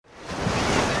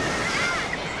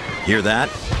Hear that?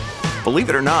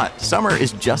 Believe it or not, summer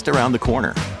is just around the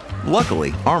corner.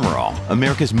 Luckily, Armor All,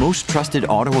 America's most trusted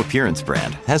auto appearance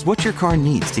brand, has what your car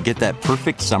needs to get that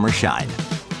perfect summer shine.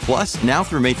 Plus, now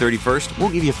through May 31st, we'll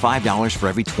give you $5 for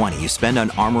every $20 you spend on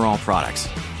Armor All products.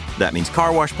 That means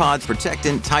car wash pods,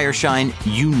 protectant, tire shine,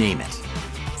 you name it.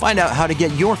 Find out how to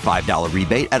get your $5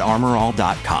 rebate at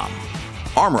armorall.com.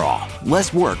 Armor All,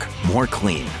 less work, more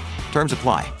clean. Terms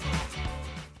apply.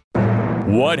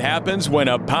 What happens when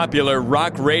a popular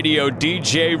rock radio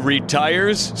DJ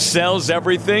retires, sells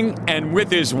everything, and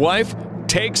with his wife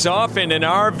takes off in an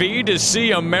RV to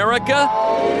see America?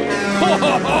 Ho,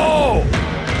 ho, ho!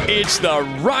 It's the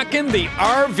Rockin' the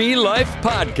RV Life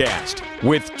podcast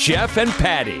with Jeff and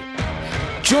Patti.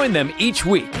 Join them each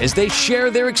week as they share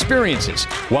their experiences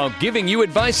while giving you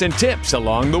advice and tips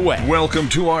along the way. Welcome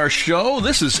to our show.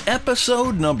 This is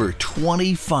episode number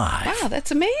 25. Wow,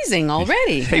 that's amazing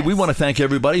already. Hey, we want to thank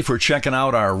everybody for checking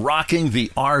out our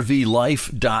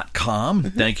rockingthervlife.com.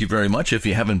 Thank you very much. If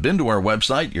you haven't been to our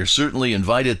website, you're certainly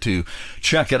invited to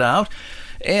check it out.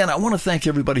 And I want to thank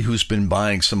everybody who's been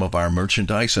buying some of our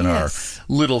merchandise in our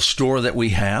little store that we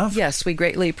have. Yes, we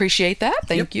greatly appreciate that.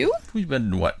 Thank you. We've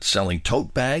been, selling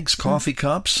tote bags, coffee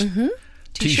cups,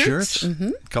 T-shirts,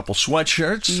 a couple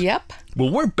sweatshirts. Yep. Well,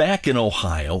 we're back in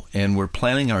Ohio, and we're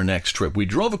planning our next trip. We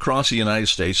drove across the United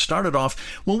States, started off,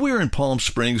 when we were in Palm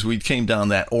Springs. We came down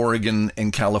that Oregon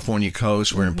and California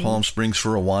coast. We're in Palm Springs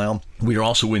for a while. We were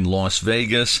also in Las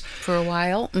Vegas. For a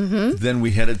while. Then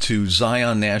we headed to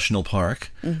Zion National Park,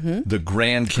 the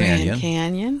Grand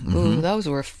Canyon. Ooh, those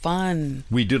were fun.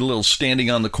 We did a little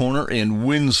standing on the corner in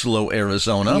Winslow,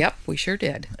 Arizona. Yep, we sure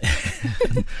did.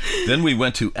 Then we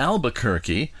went to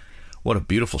Albuquerque. What a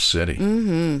beautiful city.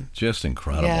 Just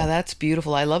incredible. Yeah, that's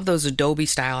beautiful. I love those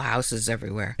Adobe-style houses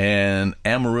everywhere. And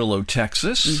Amarillo,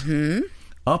 Texas.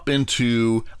 Up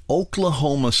into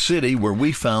Oklahoma City, where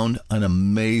we found an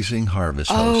amazing Harvest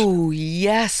Host. Oh,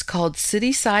 yes, called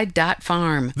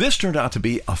Cityside.Farm. This turned out to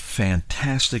be a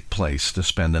fantastic place to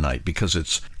spend the night because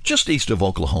it's just east of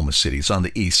Oklahoma City. It's on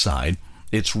the east side.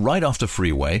 It's right off the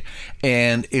freeway,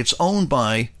 and it's owned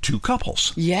by two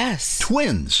couples. Yes.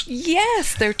 Twins.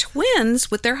 Yes, they're twins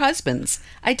with their husbands.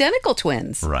 Identical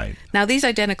twins. Right. Now, these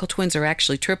identical twins are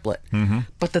actually triplet,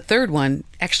 but the third one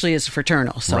actually is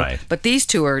fraternal. So, right. But these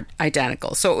two are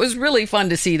identical. So it was really fun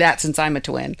to see that since I'm a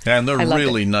twin. And they're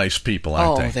really nice people,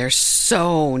 aren't they? Oh, they're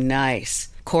so nice.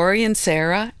 Corey and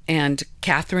Sarah and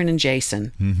Catherine and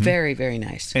Jason. Very, very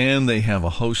nice. And they have a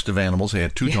host of animals. They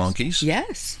had two donkeys.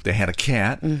 Yes. They had a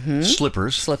cat,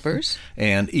 Slippers,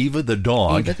 and Eva the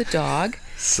dog.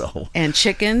 So. And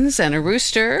chickens and a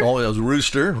rooster. Oh, it was a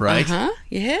rooster, right?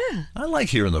 Yeah. I like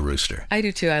hearing the rooster. I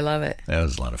do too. I love it. That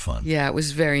was a lot of fun. Yeah, it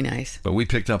was very nice. But we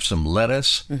picked up some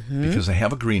lettuce because they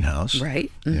have a greenhouse.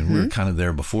 Right. And we were kind of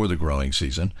there before the growing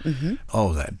season.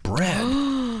 Oh, that bread.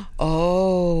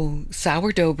 Oh,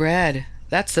 sourdough bread.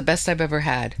 That's the best I've ever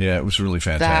had. Yeah, it was really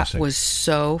fantastic. That was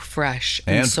so fresh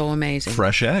and so amazing.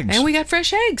 Fresh eggs. And we got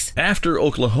fresh eggs. After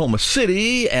Oklahoma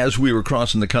City, as we were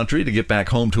crossing the country to get back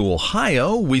home to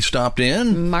Ohio, we stopped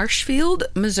in Marshfield,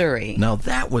 Missouri. Now,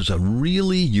 that was a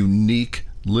really unique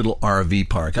little RV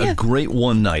park. A great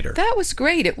one-nighter. That was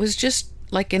great. It was just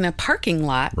like in a parking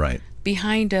lot. Right.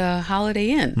 Behind a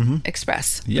Holiday Inn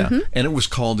Express. Yeah. And it was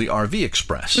called the RV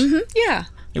Express. Yeah.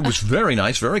 It was very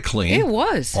nice, very clean. It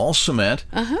was. All cement.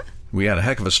 We had a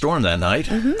heck of a storm that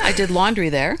night. I did laundry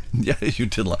there. Yeah, you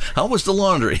did. How was the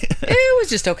laundry? It was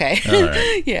just okay. All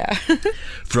right. Yeah.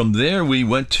 From there, we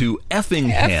went to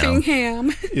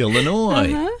Effingham,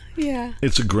 Illinois. Yeah.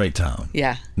 It's a great town.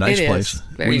 Yeah. Nice it place. Is.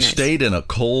 Very we nice. stayed in a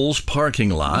Kohl's parking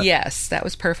lot. Yes, that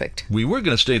was perfect. We were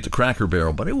going to stay at the Cracker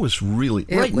Barrel, but it was really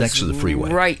next to the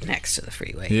freeway. Right next to the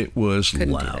freeway. It was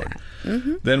Couldn't loud. do that.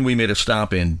 Then we made a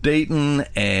stop in Dayton,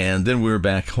 and then we were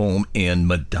back home in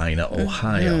Medina,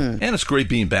 Ohio. And it's great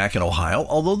being back in Ohio,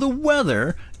 although the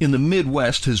weather in the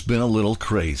Midwest has been a little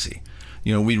crazy.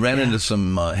 You know, we ran into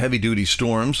some heavy-duty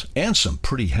storms and some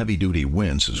pretty heavy-duty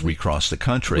winds as we crossed the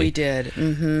country. We did.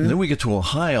 And then we get to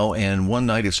Ohio, and one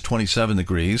night it's 27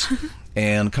 degrees,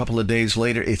 and a couple of days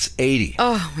later it's 80.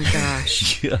 Oh, my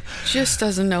gosh. Yeah. Just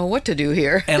doesn't know what to do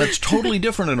here. And it's totally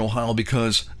different in Ohio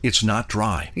because it's not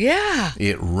dry. Yeah.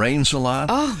 It rains a lot.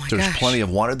 Oh, my There's gosh. plenty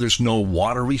of water. There's no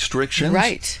water restrictions.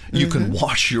 Right. You can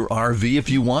wash your RV if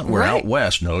you want. We're out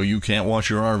west. No, you can't wash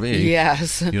your RV.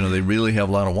 Yes. You know, they really have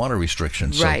a lot of water restrictions.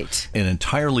 So Right. an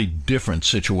entirely different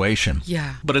situation.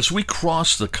 Yeah. But as we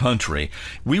crossed the country,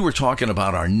 we were talking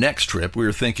about our next trip. We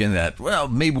were thinking that, well,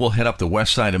 maybe we'll head up the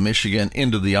west side of Michigan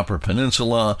into the Upper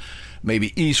Peninsula,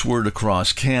 maybe eastward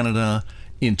across Canada,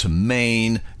 into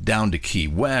Maine, down to Key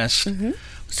West.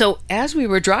 So as we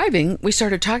were driving, we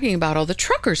started talking about all the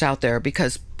truckers out there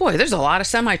because, boy, there's a lot of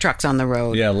semi-trucks on the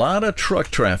road. Yeah, a lot of truck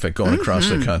traffic going across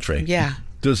the country. Yeah.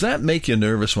 Does that make you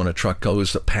nervous when a truck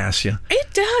goes to pass you?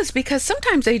 It does, because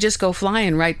sometimes they just go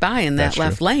flying right by in that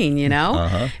left lane, you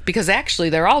know? Because actually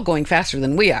they're all going faster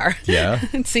than we are. Yeah.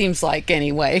 It seems like,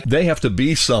 anyway. They have to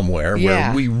be somewhere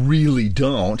where we really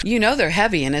don't. You know they're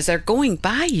heavy, and as they're going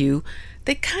by you,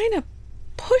 they kind of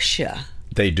push you.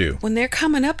 They do. When they're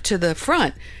coming up to the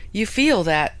front, you feel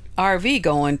that RV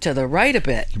going to the right a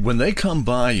bit. When they come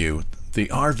by you, the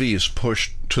RV is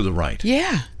pushed to the right.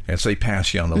 Yeah. As they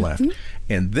pass you on the left.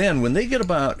 And then when they get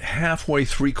about halfway,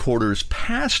 3/4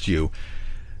 past you,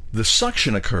 the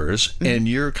suction occurs and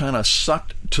you're kind of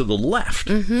sucked to the left.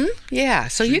 Yeah.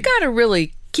 So you got to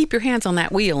really keep your hands on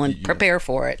that wheel and prepare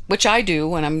for it, which I do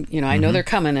when I'm, I know they're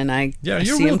coming and I you're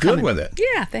see real them good coming. with it.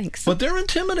 Yeah, thanks. But they're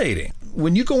intimidating.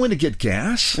 When you go in to get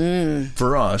gas,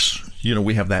 for us,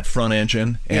 we have that front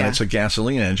engine and it's a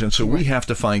gasoline engine, so we have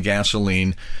to find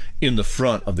gasoline in the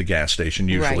front of the gas station,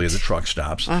 usually the truck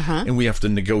stops, and we have to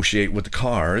negotiate with the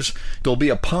cars. There'll be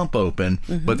a pump open,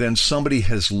 but then somebody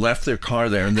has left their car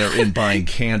there and they're in buying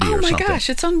candy or something. Oh my gosh,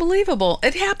 it's unbelievable.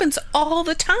 It happens all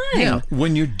the time. Yeah,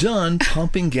 when you're done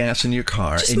pumping gas in your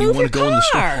car Just and you move want to your go in the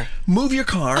store, car. move your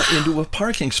car into a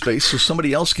parking space so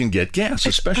somebody else can get gas,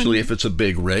 especially if it's a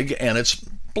big rig and it's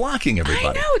blocking everybody.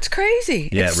 I know, it's crazy.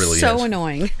 Yeah, it's it really is. so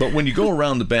annoying. But when you go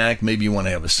around the back, maybe you want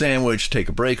to have a sandwich, take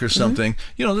a break or something.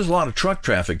 There's a lot of truck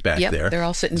traffic back there. They're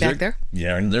all sitting back there.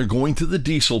 Yeah, and they're going to the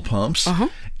diesel pumps,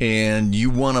 and you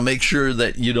want to make sure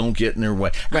that you don't get in their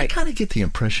way. I kind of get the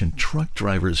impression truck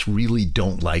drivers really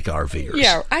don't like RVers.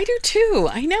 Yeah, I do too.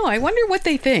 I know. I wonder what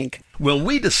they think. Well,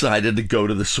 we decided to go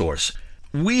to the source.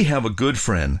 We have a good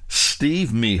friend,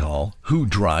 Steve Mehal, who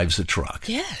drives a truck.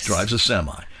 Yes. Drives a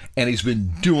semi. And he's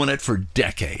been doing it for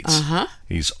decades.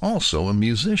 He's also a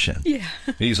musician. Yeah.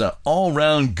 He's an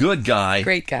all-round good guy.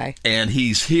 Great guy. And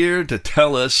he's here to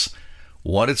tell us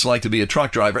what it's like to be a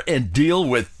truck driver and deal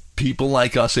with people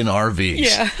like us in RVs.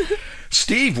 Yeah.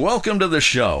 Steve, welcome to the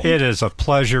show. It is a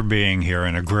pleasure being here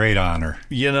and a great honor.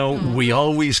 We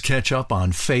always catch up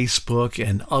on Facebook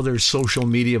and other social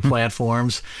media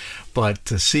platforms, but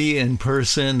to see you in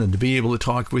person and to be able to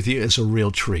talk with you is a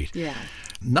real treat. Yeah.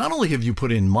 Not only have you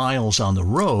put in miles on the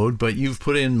road, but you've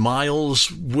put in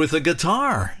miles with a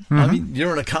guitar. I mean,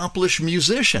 you're an accomplished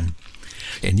musician.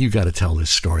 And you got to tell this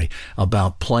story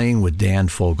about playing with Dan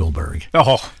Fogelberg.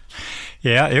 Oh,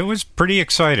 yeah, it was pretty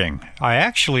exciting. I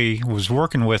actually was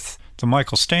working with the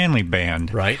Michael Stanley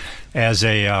Band as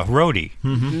a roadie,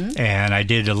 and I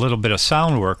did a little bit of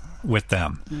sound work with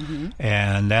them.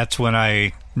 And that's when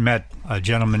I met a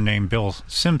gentleman named Bill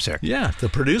Simsick. Yeah, the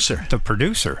producer. The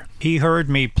producer. He heard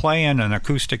me playing an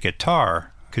acoustic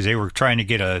guitar because they were trying to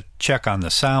get a check on the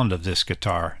sound of this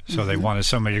guitar. So they wanted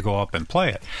somebody to go up and play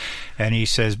it. And he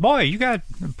says, "Boy, you got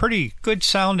a pretty good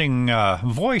sounding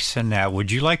voice in that.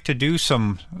 Would you like to do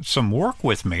some work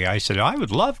with me?" I said, "I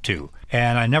would love to."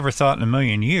 And I never thought in a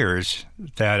million years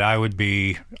that I would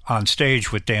be on stage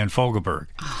with Dan Fogelberg.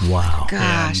 Wow.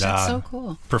 Gosh, And, that's so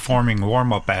cool. Performing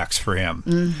warm-up acts for him.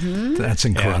 That's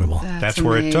incredible. That's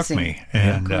where it took me.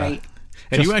 And Great.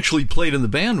 And you actually played in the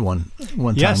band one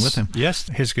time with him. Yes,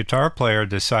 his guitar player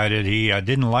decided he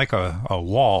didn't like a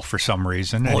wall for some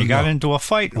reason, and he got into a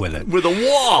fight with it. With a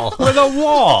wall. With a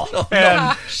wall.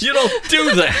 And You don't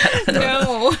do that.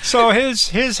 No. so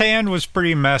his hand was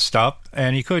pretty messed up,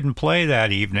 and he couldn't play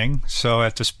that evening. So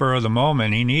at the spur of the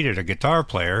moment, he needed a guitar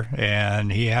player,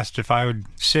 and he asked if I would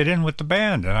sit in with the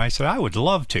band, and I said I would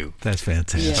love to. That's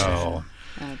fantastic. So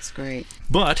That's great.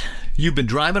 But you've been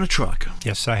driving a truck,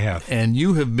 yes, I have. and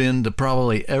you have been to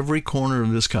probably every corner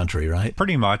of this country, right?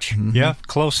 Pretty much. Yeah,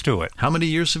 close to it. How many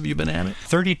years have you been at it?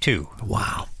 32.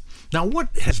 Wow. Now, what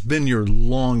has been your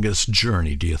longest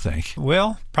journey, do you think?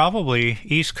 Well, probably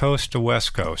East Coast to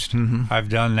West Coast. I've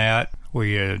done that.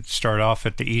 We start off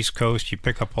at the East Coast, you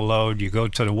pick up a load, you go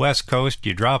to the West Coast,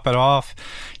 you drop it off,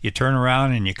 you turn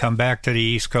around, and you come back to the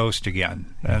East Coast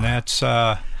again. And that's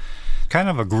kind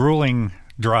of a grueling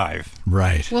drive.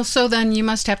 Right. Well, so then you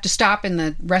must have to stop in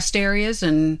the rest areas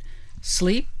and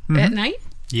sleep at night?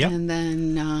 Yep. And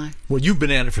then... Well, you've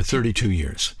been at it for 32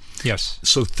 years, Yes,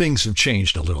 so things have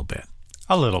changed a little bit.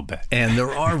 a little bit. And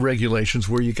there are regulations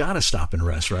where you got to stop and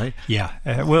rest, right? Yeah.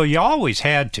 Well, you always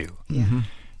had to.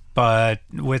 But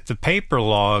with the paper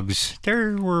logs,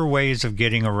 there were ways of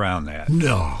getting around that.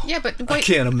 No. Yeah, but wait, I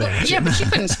can't imagine. Yeah, but you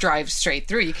couldn't drive straight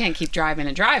through. You can't keep driving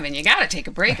and driving. You got to take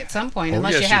a break at some point,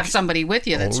 unless yes, you you have can. somebody with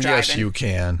you that's driving. Yes, you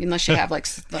can. Unless you have, like,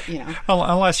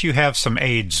 Unless you have some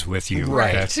aides with you.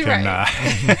 Right. That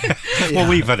can, we'll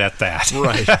leave it at that.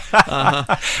 Right.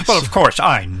 Well, of course,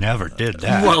 I never did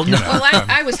that. Well, no. Well,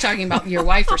 I was talking about your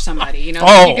wife or somebody. You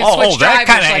can switch that drivers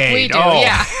kind of like aid. we do. Oh.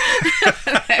 Yeah.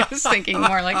 I was thinking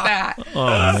more like that. Oh,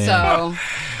 man. So,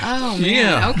 man.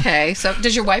 Yeah. Okay. So,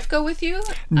 does your wife go with you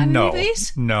on any of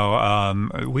these? No.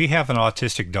 We have an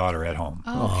autistic daughter at home.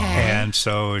 Okay. And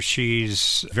so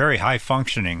she's very high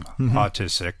functioning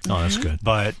autistic. Oh, that's good.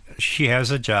 But she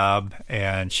has a job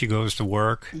and she goes to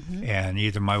work, and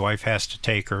either my wife has to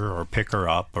take her or pick her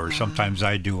up, or sometimes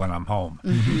I do when I'm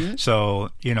home.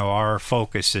 So, our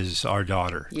focus is our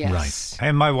daughter. Yes. Right.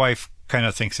 And my wife kind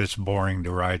of thinks it's boring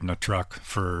to ride in a truck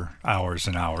for hours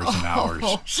and hours and hours.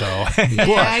 So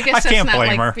Yeah, I guess I can't that's not blame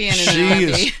like her. being in an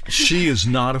RV. She is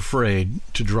not afraid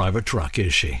to drive a truck,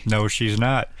 is she? No, she's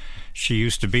not. She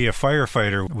used to be a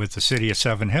firefighter with the city of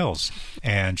Seven Hills,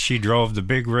 and she drove the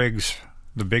big rigs,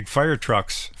 the big fire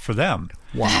trucks for them.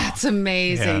 Wow. That's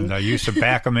amazing. And I used to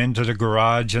back them into the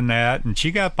garage and that. And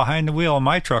she got behind the wheel of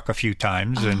my truck a few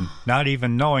times, and not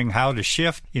even knowing how to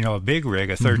shift, a big rig,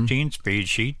 a 13-speed,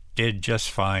 she did just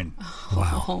fine.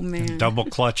 Wow. Oh, man. Double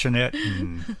clutching it,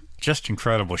 and just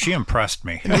incredible. She impressed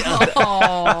me.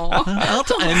 Oh.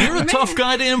 And you're a tough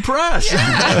guy to impress.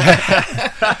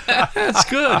 That's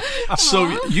good.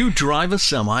 So you drive a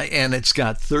semi, and it's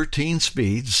got 13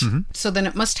 speeds. So then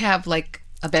it must have, like,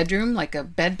 a bedroom, like a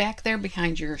bed back there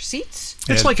behind your seats?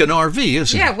 It's like an RV,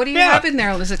 isn't it? Yeah, what do you have in there?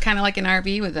 Is it kind of like an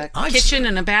RV with a kitchen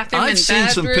and a bathroom and I've seen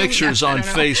some bedroom? pictures I on don't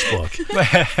know. Facebook.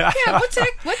 Yeah,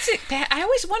 what's it? I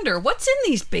always wonder, what's in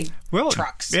these big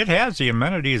trucks? It has the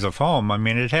amenities of home. I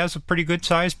mean, it has a pretty good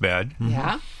sized bed.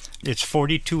 Yeah. It's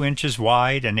 42 inches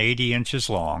wide and 80 inches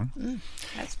long,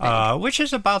 That's big. which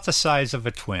is about the size of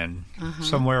a twin,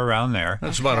 somewhere around there.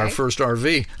 That's about our first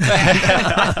RV.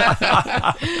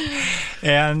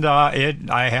 And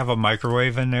I have a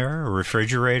microwave in there, a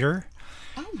refrigerator,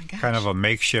 Oh my gosh. kind of a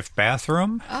makeshift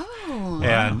bathroom. Oh.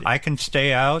 And I can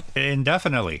stay out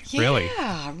indefinitely, really.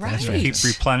 Yeah, right. Keep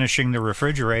replenishing the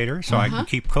refrigerator so I can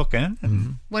keep cooking.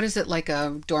 And What is it, like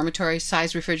a dormitory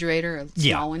size refrigerator? A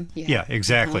small one? Yeah,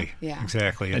 exactly. Yeah.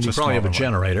 Exactly. And It's you probably have a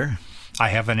smaller one. generator. I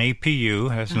have an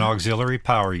APU, has an auxiliary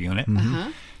power unit.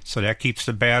 So that keeps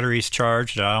the batteries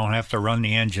charged. I don't have to run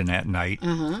the engine at night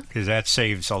because that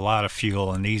saves a lot of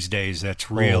fuel. And these days, that's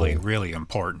really, really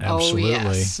important. Absolutely. Oh,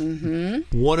 yes.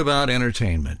 Mm-hmm. What about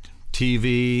entertainment?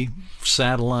 TV,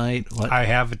 satellite? What? I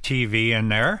have a TV in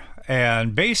there.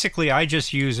 And basically, I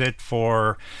just use it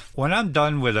for when I'm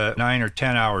done with a 9 or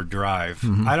 10 hour drive.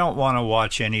 I don't want to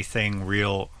watch anything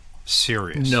real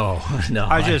serious. No.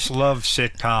 I just love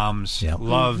sitcoms, Yep.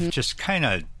 love just kind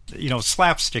of,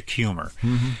 slapstick humor.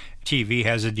 TV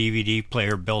has a DVD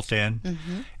player built in,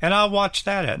 and I'll watch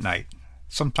that at night.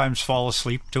 Sometimes fall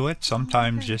asleep to it,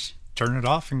 sometimes just turn it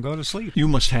off and go to sleep. You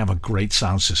must have a great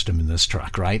sound system in this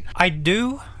truck, right? I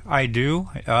do.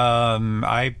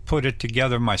 I put it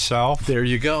together myself. There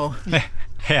you go.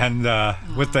 And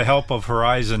with the help of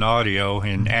Horizon Audio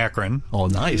in Akron. Oh,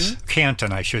 nice.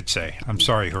 Canton, I should say. I'm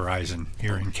sorry, Horizon,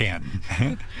 here in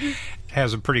Canton.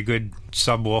 Has a pretty good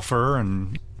subwoofer,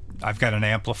 and I've got an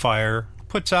amplifier.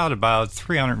 Puts out about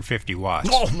 350 watts.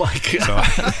 Oh, my God.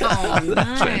 Oh,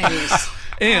 nice.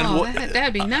 And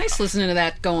That'd be nice listening to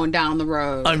that going down the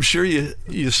road. I'm sure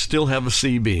you still have a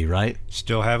CB, right?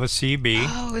 Still have a CB.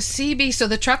 Oh, a CB. So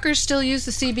the truckers still use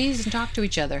the CBs and talk to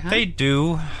each other, huh? They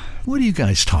do. What do you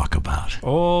guys talk about?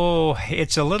 Oh,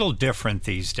 it's a little different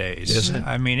these days. Is it?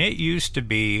 I mean, it used to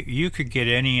be you could get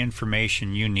any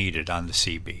information you needed on the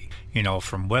CB.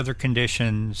 From weather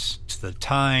conditions to the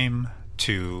time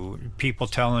to people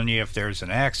telling you if there's an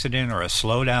accident or a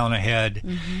slowdown ahead.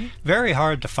 Very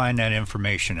hard to find that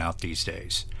information out these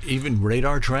days. Even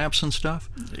radar traps and stuff?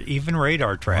 Even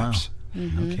radar traps.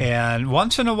 And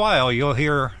once in a while, you'll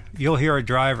hear a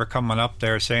driver coming up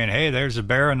there saying, "Hey, there's a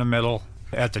bear in the middle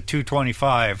at the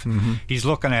 225. He's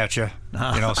looking at you."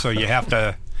 So you have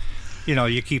to,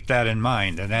 you keep that in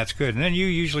mind, and that's good. And then you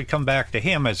usually come back to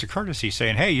him as a courtesy,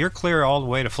 saying, "Hey, you're clear all the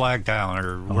way to Flagtown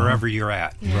or wherever you're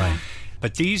at." Right.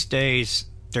 But these days,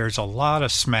 there's a lot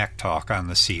of smack talk on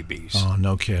the CBs. Oh,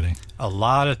 no kidding. A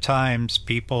lot of times,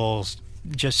 people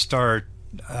just start.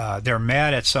 They're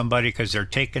mad at somebody because they're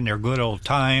taking their good old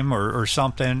time or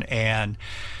something, and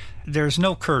there's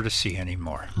no courtesy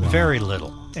anymore. Very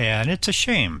little. And it's a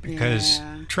shame because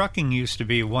trucking used to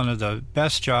be one of the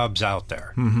best jobs out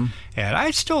there. And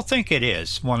I still think it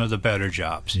is one of the better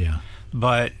jobs. Yeah.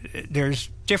 But there's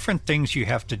different things you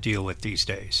have to deal with these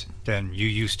days than you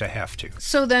used to have to.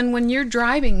 So then when you're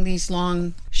driving these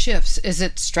long shifts, is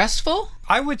it stressful?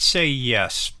 I would say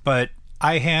yes, but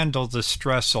I handle the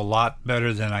stress a lot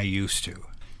better than I used to.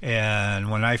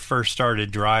 And when I first started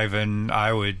driving,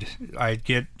 I'd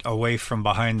get away from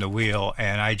behind the wheel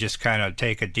and I just kind of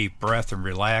take a deep breath and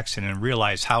relax and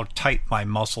realize how tight my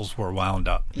muscles were wound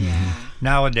up.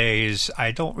 Nowadays,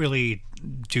 I don't really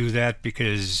do that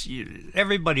because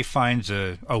everybody finds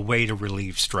a way to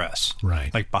relieve stress,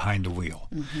 Right. like behind the wheel.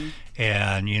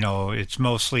 And, it's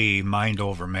mostly mind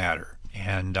over matter.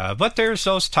 And but there's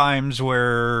those times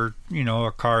where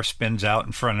a car spins out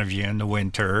in front of you in the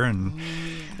winter, and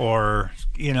or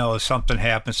something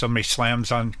happens, somebody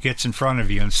gets in front of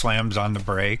you and slams on the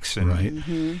brakes, and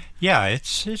Right. yeah,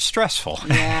 it's stressful.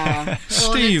 Yeah.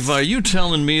 Steve, are you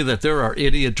telling me that there are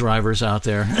idiot drivers out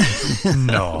there?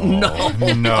 No.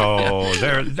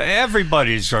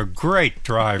 Everybody's a great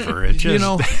driver. It just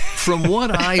From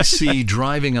what I see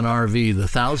driving an RV, the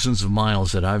thousands of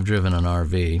miles that I've driven an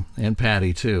RV, and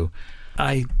Patty too,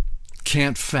 I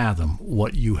can't fathom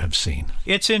what you have seen.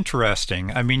 It's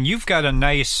interesting. I mean, you've got a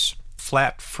nice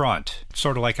flat front,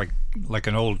 sort of like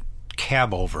an old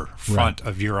cab over front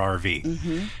of your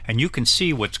RV, and you can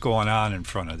see what's going on in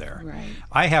front of there. Right.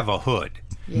 I have a hood.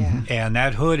 Yeah. And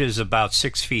that hood is about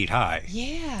 6 feet high.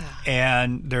 Yeah.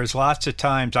 And there's lots of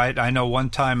times, I know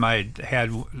one time I had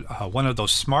one of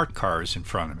those smart cars in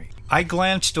front of me. I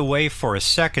glanced away for a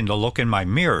second to look in my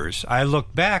mirrors. I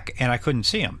looked back and I couldn't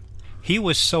see him. He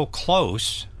was so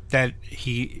close that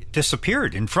he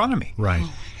disappeared in front of me. Right.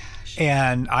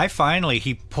 And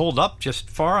he pulled up just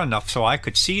far enough so I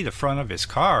could see the front of his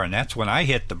car, and that's when I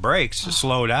hit the brakes to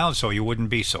slow down so he wouldn't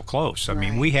be so close. I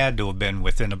mean, we had to have been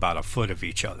within about a foot of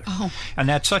each other. And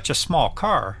that's such a small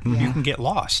car, you can get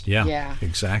lost. Yeah.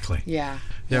 Exactly. Yeah.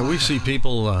 Yeah, we see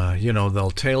people,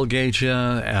 they'll tailgate you,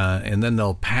 and then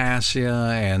they'll pass you,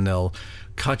 and they'll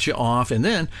cut you off. And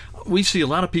then we see a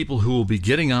lot of people who will be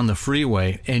getting on the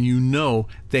freeway, and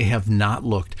they have not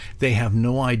looked. They have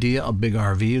no idea a big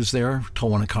RV is there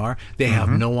towing a car. They have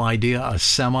no idea a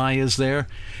semi is there.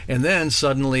 And then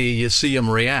suddenly you see them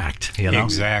react.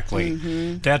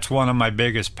 Exactly. That's one of my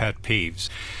biggest pet peeves.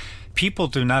 People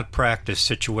do not practice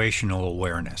situational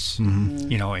awareness,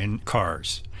 in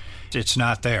cars. It's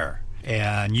not there.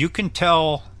 And you can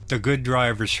tell the good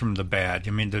drivers from the bad.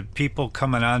 I mean, the people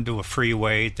coming onto a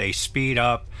freeway, they speed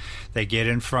up, they get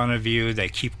in front of you, they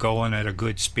keep going at a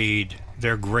good speed.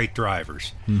 They're great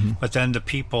drivers. But then the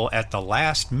people at the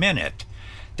last minute,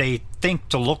 they think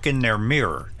to look in their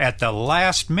mirror at the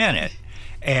last minute,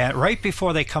 and right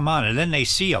before they come on, and then they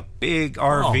see a big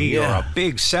RV or a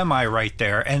big semi right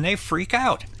there, and they freak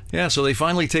out. Yeah, so they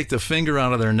finally take the finger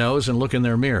out of their nose and look in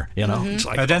their mirror. It's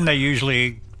like, And then they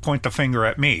usually point the finger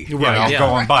at me, Right,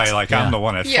 going by like I'm the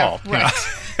one at fault. Right.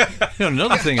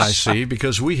 another thing I see,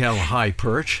 because we have a high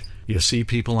perch, you see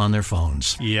people on their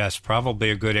phones. Yes, probably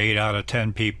a good 8 out of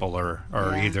 10 people are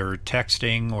either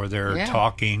texting or they're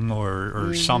talking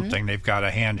or something. They've got a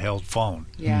handheld phone.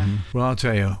 Yeah. Well, I'll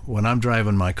tell you, when I'm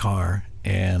driving my car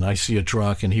and I see a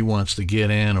truck and he wants to get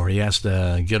in, or he has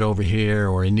to get over here,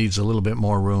 or he needs a little bit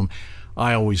more room,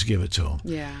 I always give it to him.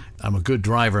 Yeah. I'm a good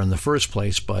driver in the first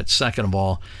place, but second of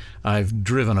all, I've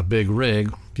driven a big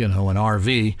rig, an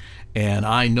RV, and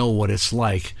I know what it's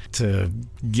like to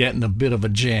get in a bit of a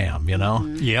jam,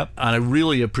 Yep. And I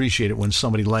really appreciate it when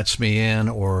somebody lets me in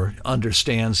or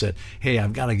understands that, hey,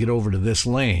 I've got to get over to this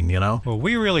lane, Well,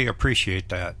 we really appreciate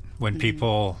that when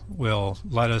people will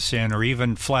let us in or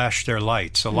even flash their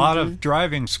lights. A lot of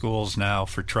driving schools now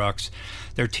for trucks,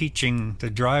 they're teaching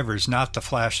the drivers not to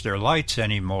flash their lights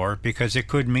anymore because it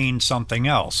could mean something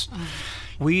else.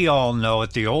 We all know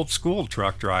at the old school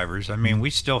truck drivers, I mean, we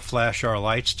still flash our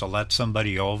lights to let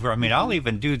somebody over. I mean, I'll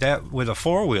even do that with a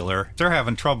four-wheeler. They're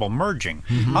having trouble merging.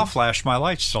 I'll flash my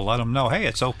lights to let them know, hey,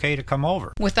 it's okay to come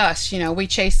over. With us, we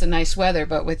chase the nice weather,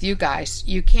 but with you guys,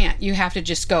 you can't. You have to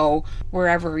just go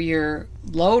wherever your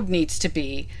load needs to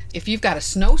be. If you've got a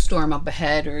snowstorm up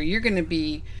ahead, or you're going to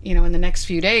be, in the next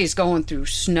few days going through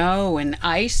snow and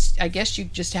ice, I guess you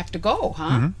just have to go,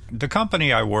 huh? The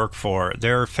company I work for,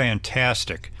 they're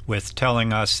fantastic with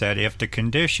telling us that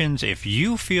if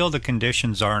you feel the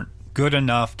conditions aren't good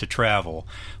enough to travel,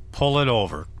 pull it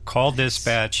over. Call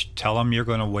dispatch, tell them you're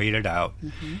going to wait it out.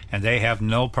 And they have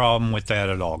no problem with that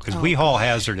at all, because we haul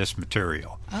hazardous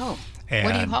material. Oh, And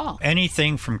what do you haul?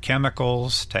 anything from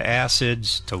chemicals to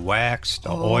acids to wax to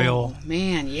oil. Oh,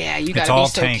 man, yeah, you It's got to all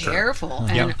be so tanker. careful.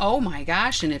 Yep. And oh my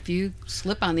gosh, and if you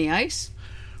slip on the ice,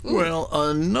 Well,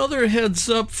 another heads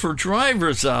up for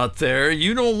drivers out there.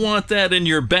 You don't want that in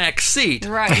your back seat.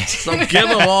 right. So give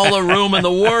them all the room in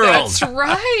the world. That's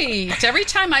right. Every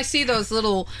time I see those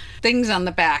little things on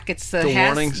the back, it's the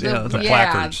warnings, the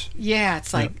placards. Yeah,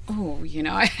 it's like,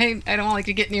 I don't like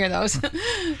to get near those.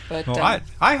 But Well,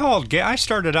 I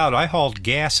started out, I hauled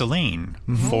gasoline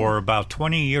for about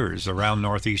 20 years around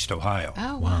Northeast Ohio.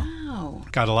 oh wow.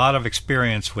 Got a lot of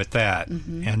experience with that.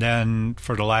 And then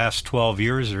for the last 12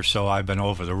 years or so, I've been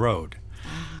over the road.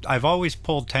 I've always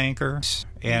pulled tankers,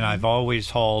 and I've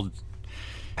always hauled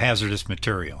hazardous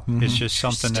material. It's just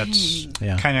something that's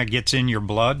kind of gets in your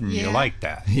blood, and you like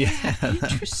that.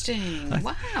 Interesting.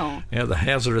 Wow. Yeah, the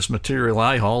hazardous material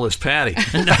I haul is Patti.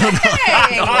 Hey,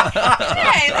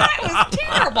 that was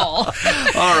terrible.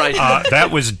 All right.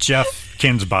 That was Jeff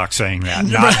Kinsbach saying that,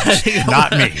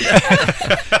 not me.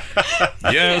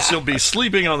 Yes, he'll be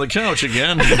sleeping on the couch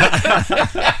again.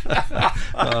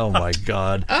 Oh, my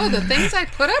God. Oh, the things I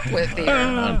put up with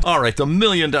here. All right, the $1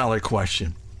 million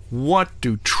question. What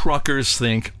do truckers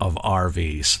think of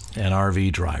RVs and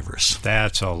RV drivers?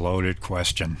 That's a loaded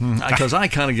question. Because I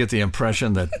kind of get the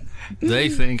impression that they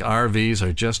think RVs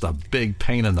are just a big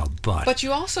pain in the butt. But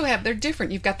you also have, they're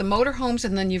different. You've got the motorhomes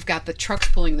and then you've got the trucks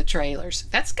pulling the trailers.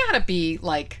 That's got to be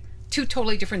like two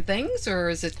totally different things, or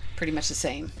is it pretty much the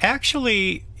same?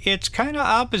 Actually, it's kind of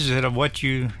opposite of what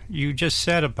you just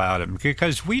said about him,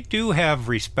 because we do have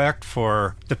respect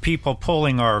for the people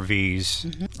pulling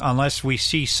RVs unless we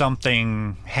see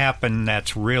something happen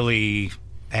that's really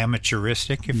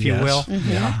amateuristic, if you will.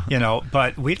 Yeah. You know,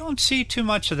 but we don't see too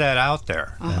much of that out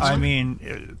there. I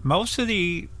mean, most of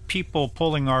the people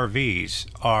pulling RVs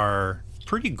are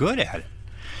pretty good at it.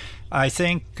 I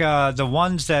think the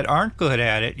ones that aren't good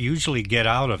at it usually get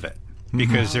out of it,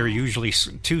 because they're usually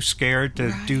too scared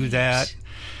to do that.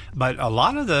 But a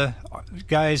lot of the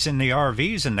guys in the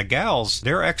RVs and the gals,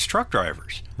 they're ex-truck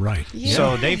drivers. Right.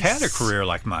 So they've had a career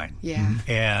like mine. Yeah.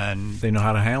 And They know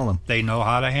how to handle them. they know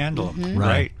how to handle them.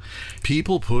 Right.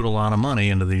 People put a lot of money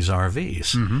into these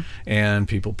RVs, and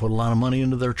people put a lot of money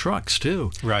into their trucks, too.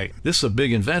 Right. This is a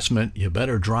big investment. You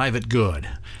better drive it good,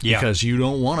 Yeah. because you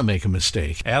don't want to make a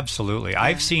mistake. Absolutely.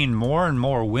 I've seen more and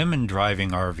more women driving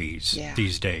RVs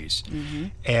these days.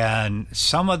 And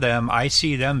some of them, I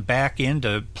see them back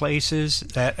into places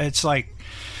that it's like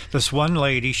this one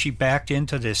lady, she backed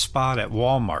into this spot at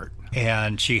Walmart,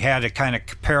 and she had a kind of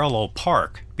parallel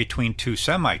park between two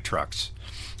semi-trucks,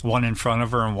 one in front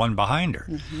of her and one behind her.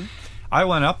 I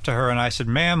went up to her and I said,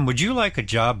 "Ma'am, would you like a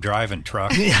job driving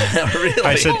truck?" Really?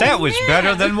 I said, "That was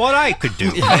better than what I could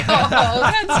do."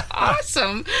 Oh, that's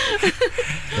awesome.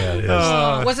 Yeah, it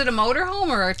is. Was it a motorhome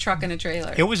or a truck and a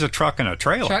trailer? It was a truck and a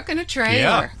trailer. Truck and a trailer.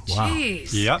 Yeah. Wow.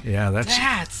 Jeez. Yep. Yeah,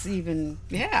 That's even,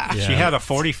 Yeah. She had a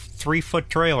 43-foot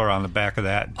trailer on the back of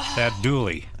that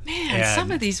dually. man, And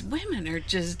some of these women are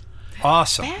just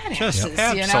awesome. badasses, Just you know?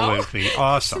 absolutely It's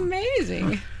awesome.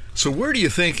 amazing. So where do you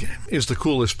think is the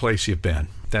coolest place you've been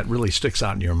that really sticks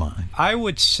out in your mind? I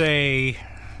would say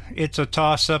it's a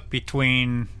toss-up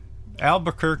between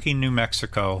Albuquerque, New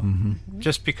Mexico,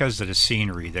 just because of the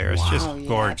scenery there. It's just Oh, yeah,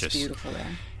 gorgeous. It's beautiful there.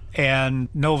 And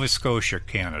Nova Scotia,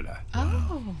 Canada.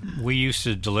 Oh. We used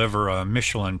to deliver a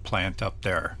Michelin plant up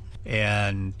there,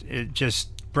 and it just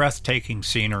breathtaking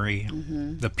scenery.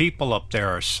 The people up there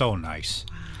are so nice.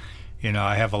 You know,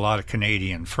 I have a lot of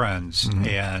Canadian friends,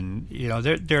 and you know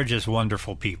they're just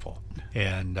wonderful people.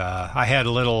 And I had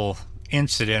a little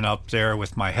incident up there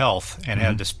with my health, and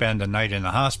had to spend a night in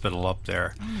the hospital up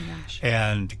there. Oh my gosh.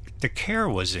 And the care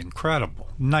was incredible.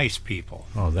 Nice people.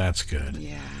 Oh, that's good.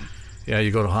 Yeah. Yeah,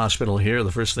 you go to hospital here,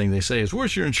 the first thing they say is,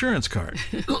 "Where's your insurance card?"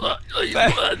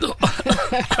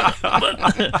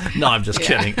 No, I'm just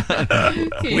kidding.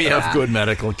 We have good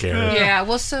medical care. Yeah.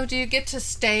 Well, so do you get to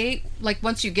stay, like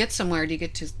once you get somewhere, do you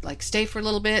get to like stay for a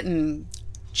little bit and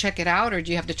check it out, or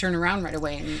do you have to turn around right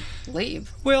away and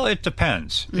leave? Well, it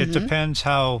depends. It depends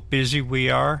how busy we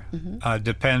are.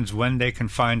 Depends when they can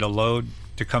find a load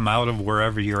to come out of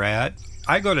wherever you're at.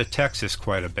 I go to Texas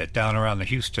quite a bit, down around the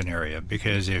Houston area,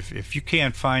 because if you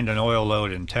can't find an oil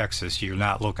load in Texas, you're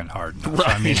not looking hard enough.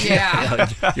 Right. I mean, Yeah.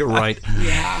 You're right.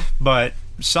 Yeah. but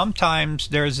sometimes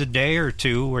there's a day or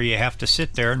two where you have to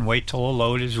sit there and wait till a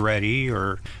load is ready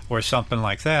or something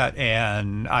like that.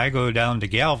 And I go down to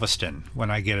Galveston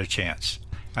when I get a chance.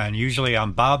 And usually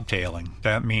I'm bobtailing.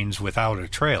 That means without a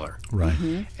trailer.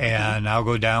 Right. And I'll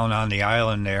go down on the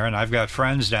island there, and I've got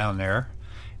friends down there,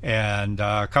 and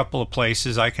a couple of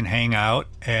places I can hang out,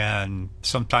 and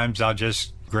sometimes I'll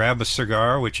just grab a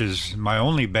cigar, which is my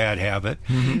only bad habit.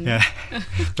 Yeah.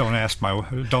 Don't ask my wife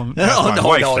that.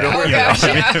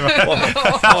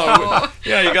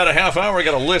 Yeah, you got a half hour. I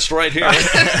got a list right here.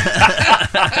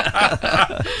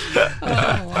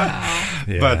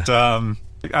 Yeah. But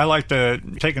I like to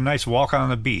take a nice walk on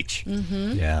the beach.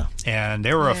 Yeah. And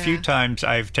there were a few times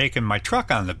I've taken my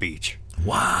truck on the beach.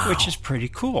 Wow. Which is pretty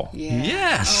cool. Yeah.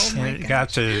 Yes. Oh, And it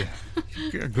got a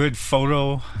good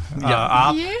photo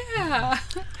op. Yeah.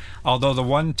 Although the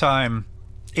one time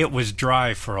it was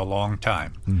dry for a long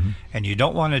time. And you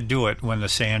don't want to do it when the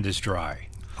sand is dry.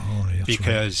 Oh, that's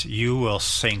because you will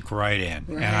sink right in.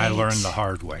 And I learned the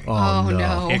hard way. Oh,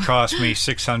 no. It cost me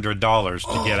 $600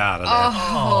 to get out of that.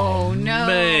 Oh, no.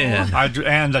 Man.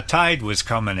 And the tide was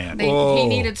coming in. He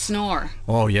needed snore.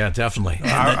 Oh, yeah, definitely.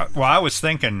 I was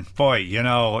thinking, boy,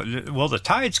 the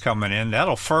tide's coming in.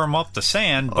 That'll firm up the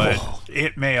sand, but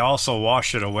it may also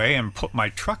wash it away and put my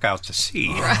truck out to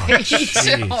sea. Right.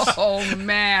 Oh,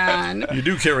 man. You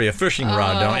do carry a fishing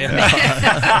rod, don't you?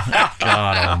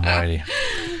 God almighty.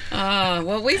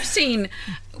 Well, we've seen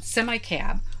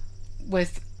semi-cab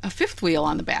with a fifth wheel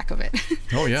on the back of it.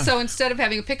 Oh, yeah. So instead of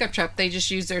having a pickup truck, they just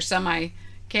use their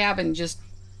semi-cab and just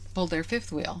pull their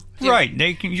fifth wheel. Right.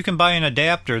 You can buy an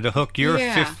adapter to hook your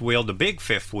Yeah. fifth wheel, the big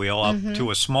fifth wheel, up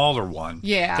to a smaller one.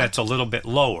 Yeah. That's a little bit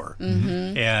lower.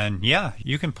 And,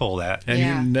 you can pull that. And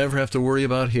Yeah. you never have to worry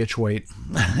about hitch weight.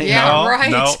 Yeah, No,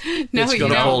 right. no. No, It's you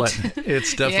going to don't. pull it.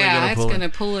 It's definitely Yeah, going to it's pull going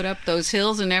it. to pull it up those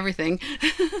hills and everything.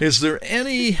 Is there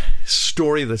any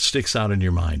story that sticks out in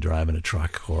your mind driving a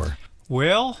truck? Or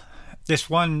Well, this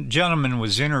one gentleman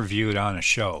was interviewed on a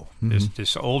show.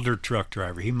 This older truck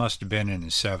driver. He must have been in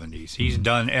his 70s. He's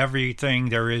done everything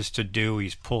there is to do.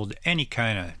 He's pulled any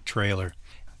kind of trailer.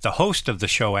 The host of the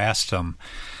show asked him,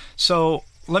 so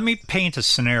let me paint a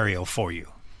scenario for you,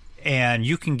 and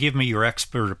you can give me your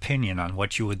expert opinion on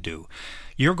what you would do.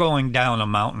 You're going down a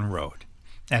mountain road,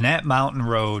 and that mountain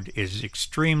road is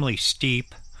extremely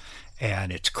steep,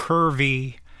 and it's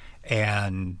curvy,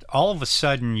 and all of a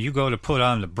sudden you go to put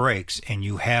on the brakes and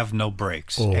you have no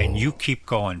brakes, and you keep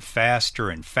going faster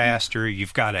and faster.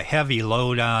 You've got a heavy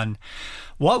load on.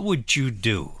 What would you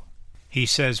do? He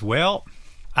says, well,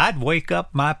 I'd wake up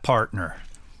my partner.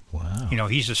 wow.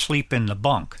 He's asleep in the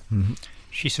bunk.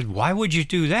 She said, why would you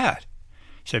do that?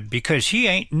 He said, because he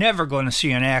ain't never going to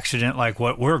see an accident like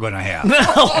what we're going to have.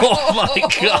 Oh, my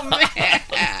God.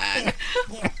 Man.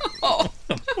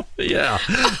 Yeah.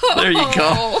 There you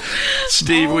go.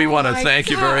 Steve, we want to thank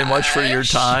you very much for your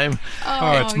time.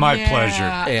 Oh, it's my pleasure.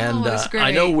 And that's great.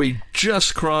 I know we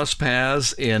just crossed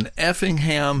paths in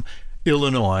Effingham,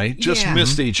 Illinois. Just Yeah.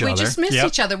 missed each other. We just missed Yep.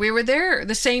 each other. We were there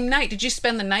the same night. Did you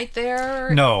spend the night there?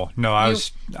 No, I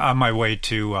was on my way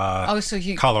to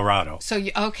Colorado. So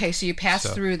you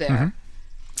passed through there.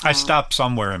 I stopped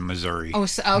somewhere in Missouri. Oh,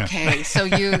 so, okay. So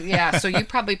you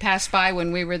probably passed by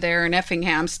when we were there in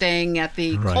Effingham, staying at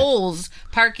the Right. Kohl's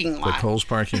parking lot. The Kohl's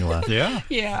parking lot. Yeah.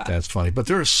 Yeah. That's funny. But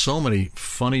there are so many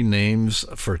funny names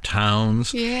for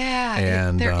towns. Yeah,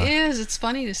 And, there is. It's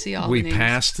funny to see all We the names.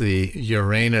 passed the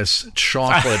Uranus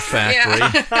chocolate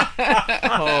factory.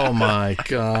 Oh, my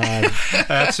God.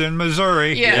 That's in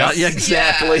Missouri. Yes. Yeah,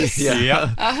 exactly. Yes.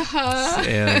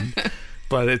 Yeah.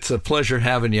 But it's a pleasure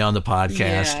having you on the podcast.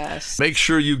 Yes. Make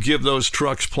sure you give those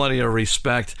trucks plenty of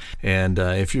respect. And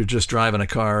if you're just driving a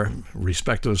car,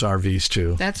 respect those RVs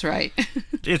too. That's right.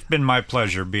 It's been my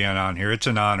pleasure being on here. It's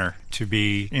an honor to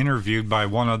be interviewed by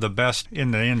one of the best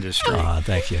in the industry.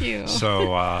 Thank you. You.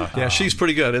 So, Yeah, she's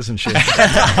pretty good, isn't she?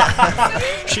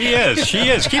 she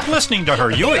is. Keep listening to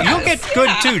her. You'll get good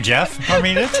too, Jeff. I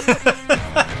mean,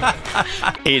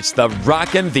 It's the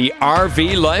Rockin' the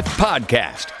RV Life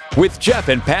podcast with Jeff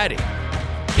and Patti.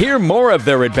 Hear more of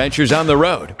their adventures on the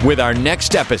road with our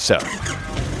next episode.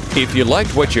 If you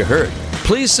liked what you heard,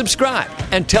 please subscribe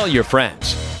and tell your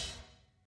friends.